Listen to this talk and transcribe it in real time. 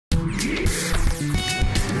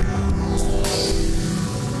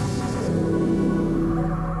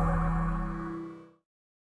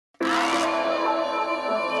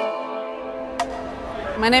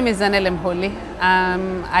My name is Zanele Muholi.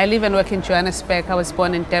 I live and work in Johannesburg. I was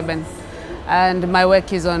born in Durban, and my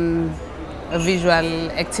work is on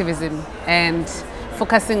visual activism and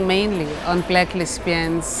focusing mainly on black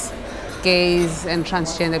lesbians, gays and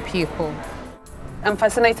transgender people. I'm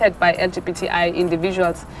fascinated by LGBTI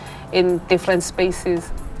individuals in different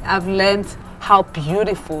spaces. I've learned how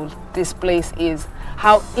beautiful this place is,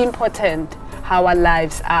 how important our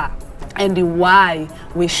lives are, and why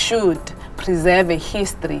we should preserve a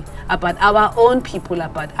history about our own people,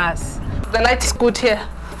 about us. The light is good here.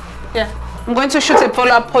 Yeah. I'm going to shoot a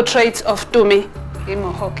follow-up portrait of Tumi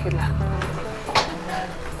Imohokila.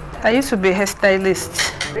 I used to be a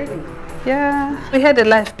hairstylist. Really? Yeah. We had a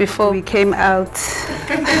life before we came out.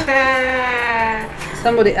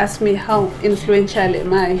 Somebody asked me how influential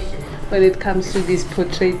am I when it comes to this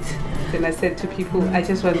portrait. Then I said to people, I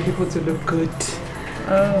just want people to look good.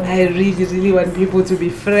 Oh. I really want people to be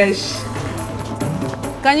fresh.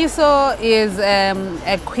 Inkanyiso is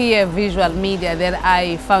a queer visual media that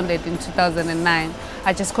I founded in 2009.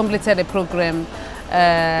 I just completed a program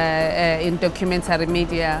in documentary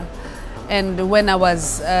media. And when I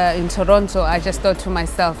was in Toronto, I just thought to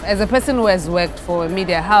myself, as a person who has worked for a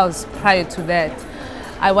media house prior to that,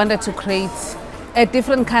 I wanted to create a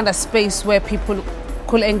different kind of space where people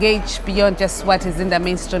could engage beyond just what is in the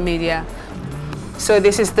mainstream media. So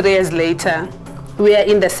this is 3 years later. We are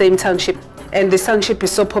in the same township, and the township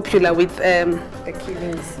is so popular with the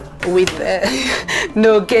killings, with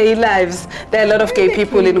no gay lives. There are a lot of gay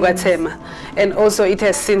people in Guatemala, and also it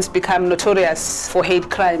has since become notorious for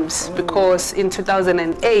hate crimes because in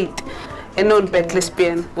 2008, a known black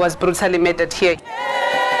lesbian was brutally murdered here.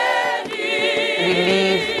 We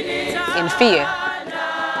live in fear.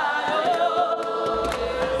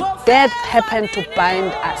 Death happened to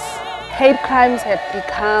bind us. Hate crimes have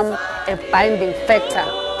become a binding factor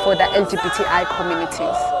for the LGBTI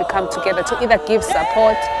communities. We come together to either give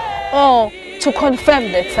support or to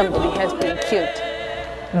confirm that somebody has been killed.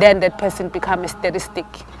 Then that person becomes a statistic.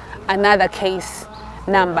 Another case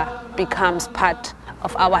number becomes part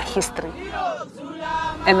of our history.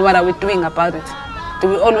 And what are we doing about it? Do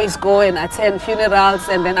we always go and attend funerals,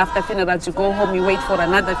 and then after funerals you go home, you wait for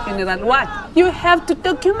another funeral? What? You have to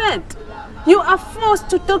document. You are forced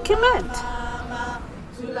to document.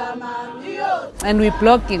 And we're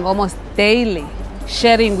blogging almost daily,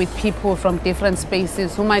 sharing with people from different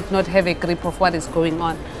spaces who might not have a grip of what is going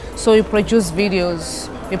on. So we produce videos,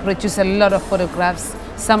 we produce a lot of photographs.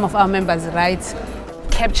 Some of our members write,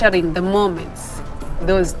 capturing the moments,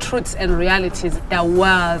 those truths and realities the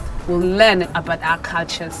world will learn about our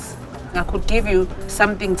cultures. I could give you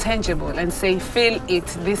something tangible and say, feel it,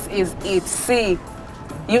 this is it, see.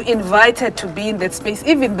 You invited to be in that space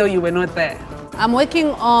even though you were not there. I'm working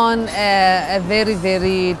on a very,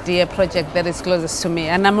 very dear project that is closest to me,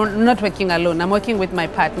 and I'm not working alone. I'm working with my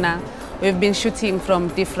partner. We've been shooting from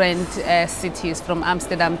different cities, from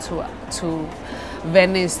Amsterdam to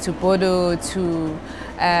Venice, to Bodo, to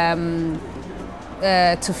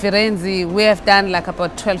Firenze. We have done like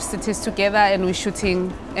about 12 cities together, and we're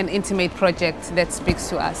shooting an intimate project that speaks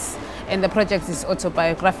to us. And the project is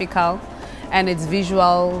autobiographical, and it's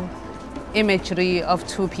visual imagery of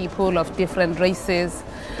two people of different races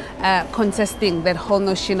contesting that whole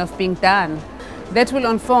notion of being done. That will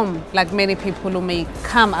inform like many people who may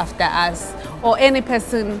come after us, or any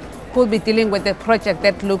person who will be dealing with a project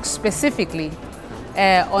that looks specifically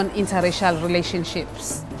on interracial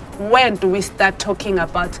relationships. When do we start talking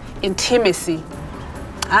about intimacy?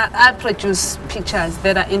 I produce pictures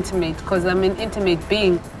that are intimate because I'm an intimate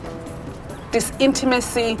being. This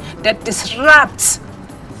intimacy that disrupts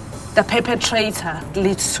the perpetrator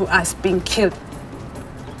leads to us being killed.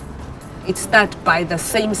 It starts by the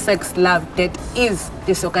same-sex love that is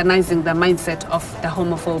disorganizing the mindset of the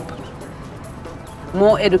homophobe.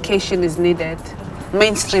 More education is needed.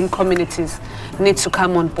 Mainstream communities need to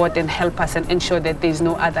come on board and help us and ensure that there is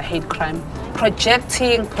no other hate crime.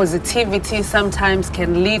 Projecting positivity sometimes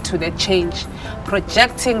can lead to the change.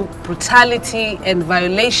 Projecting brutality and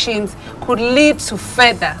violations could lead to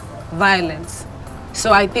further violence.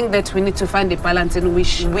 So I think that we need to find a balance in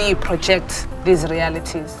which we project these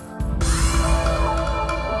realities.